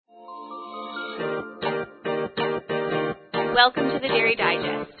Welcome to the Dairy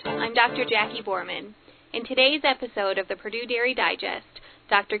Digest. I'm Dr. Jackie Borman. In today's episode of the Purdue Dairy Digest,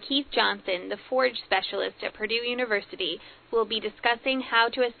 Dr. Keith Johnson, the forage specialist at Purdue University, will be discussing how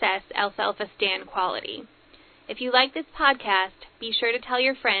to assess alfalfa stand quality. If you like this podcast, be sure to tell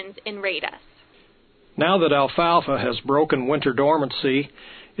your friends and rate us. Now that alfalfa has broken winter dormancy,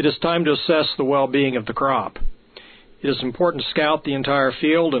 it is time to assess the well-being of the crop. It is important to scout the entire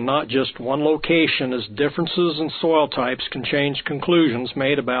field and not just one location, as differences in soil types can change conclusions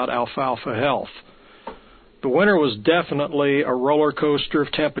made about alfalfa health. The winter was definitely a roller coaster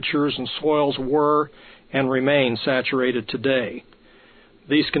of temperatures, and soils were and remain saturated today.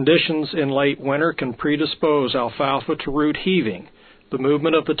 These conditions in late winter can predispose alfalfa to root heaving, the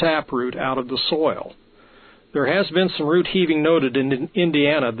movement of the taproot out of the soil. There has been some root heaving noted in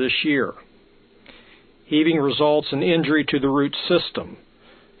Indiana this year. Heaving results in injury to the root system,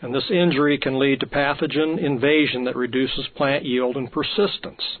 and this injury can lead to pathogen invasion that reduces plant yield and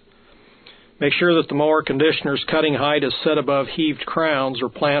persistence. Make sure that the mower conditioner's cutting height is set above heaved crowns, or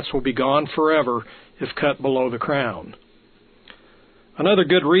plants will be gone forever if cut below the crown. Another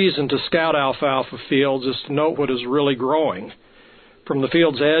good reason to scout alfalfa fields is to note what is really growing. From the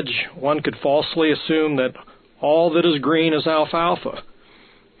field's edge, one could falsely assume that all that is green is alfalfa.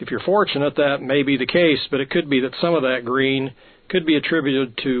 If you're fortunate, that may be the case, but it could be that some of that green could be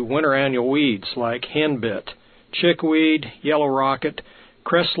attributed to winter annual weeds like henbit, chickweed, yellow rocket,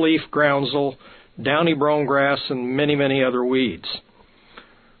 crestleaf groundsel, downy brome grass, and many, many other weeds.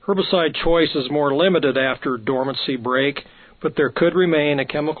 Herbicide choice is more limited after dormancy break, but there could remain a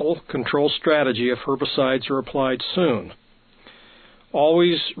chemical control strategy if herbicides are applied soon.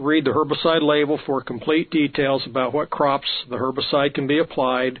 Always read the herbicide label for complete details about what crops the herbicide can be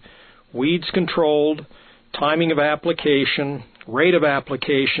applied, weeds controlled, timing of application, rate of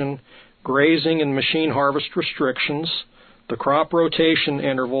application, grazing and machine harvest restrictions, the crop rotation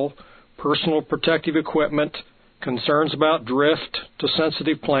interval, personal protective equipment, concerns about drift to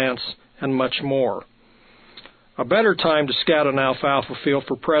sensitive plants, and much more. A better time to scout an alfalfa field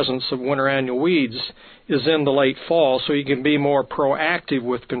for presence of winter annual weeds is in the late fall, so you can be more proactive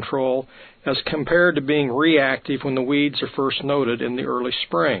with control as compared to being reactive when the weeds are first noted in the early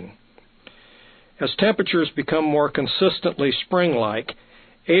spring. As temperatures become more consistently spring-like,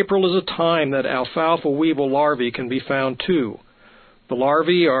 April is a time that alfalfa weevil larvae can be found too. The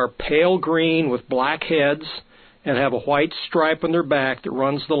larvae are pale green with black heads and have a white stripe on their back that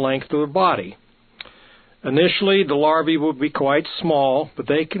runs the length of their body. Initially, the larvae will be quite small, but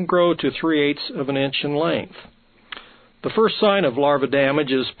they can grow to 3/8 of an inch in length. The first sign of larva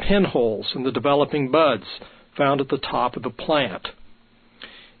damage is pinholes in the developing buds found at the top of the plant.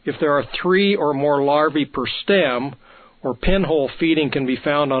 If there are 3 or more larvae per stem, or pinhole feeding can be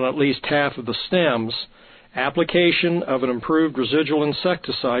found on at least half of the stems, application of an improved residual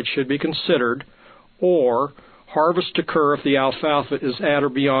insecticide should be considered, or harvest occur if the alfalfa is at or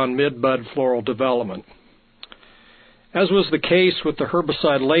beyond mid-bud floral development. As was the case with the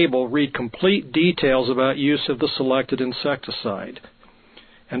herbicide label, read complete details about use of the selected insecticide.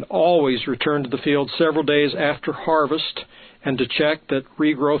 And always return to the field several days after harvest and to check that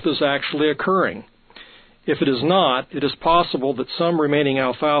regrowth is actually occurring. If it is not, it is possible that some remaining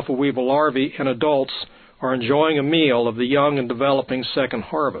alfalfa weevil larvae and adults are enjoying a meal of the young and developing second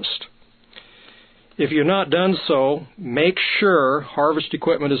harvest. If you've not done so, make sure harvest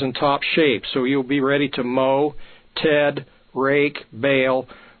equipment is in top shape so you'll be ready to mow, ted, rake, bale,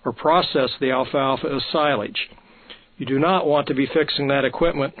 or process the alfalfa as silage. You do not want to be fixing that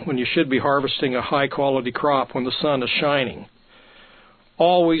equipment when you should be harvesting a high-quality crop when the sun is shining.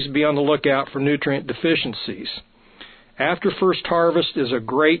 Always be on the lookout for nutrient deficiencies. After first harvest is a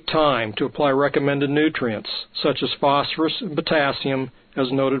great time to apply recommended nutrients, such as phosphorus and potassium,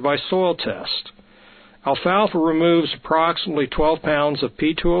 as noted by soil test. Alfalfa removes approximately 12 pounds of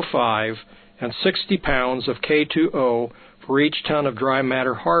P2O5 and 60 pounds of K2O for each ton of dry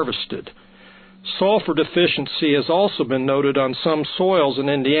matter harvested. Sulfur deficiency has also been noted on some soils in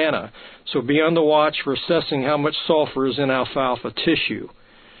Indiana, so be on the watch for assessing how much sulfur is in alfalfa tissue.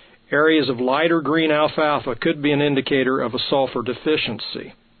 Areas of lighter green alfalfa could be an indicator of a sulfur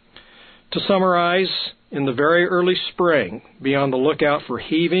deficiency. To summarize, in the very early spring, be on the lookout for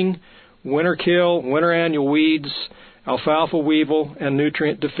heaving, winter kill, winter annual weeds, alfalfa weevil, and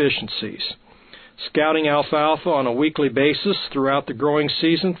nutrient deficiencies. Scouting alfalfa on a weekly basis throughout the growing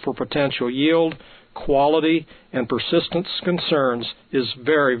season for potential yield, quality, and persistence concerns is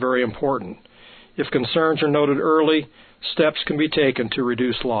very, very important. If concerns are noted early, steps can be taken to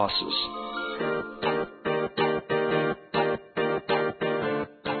reduce losses.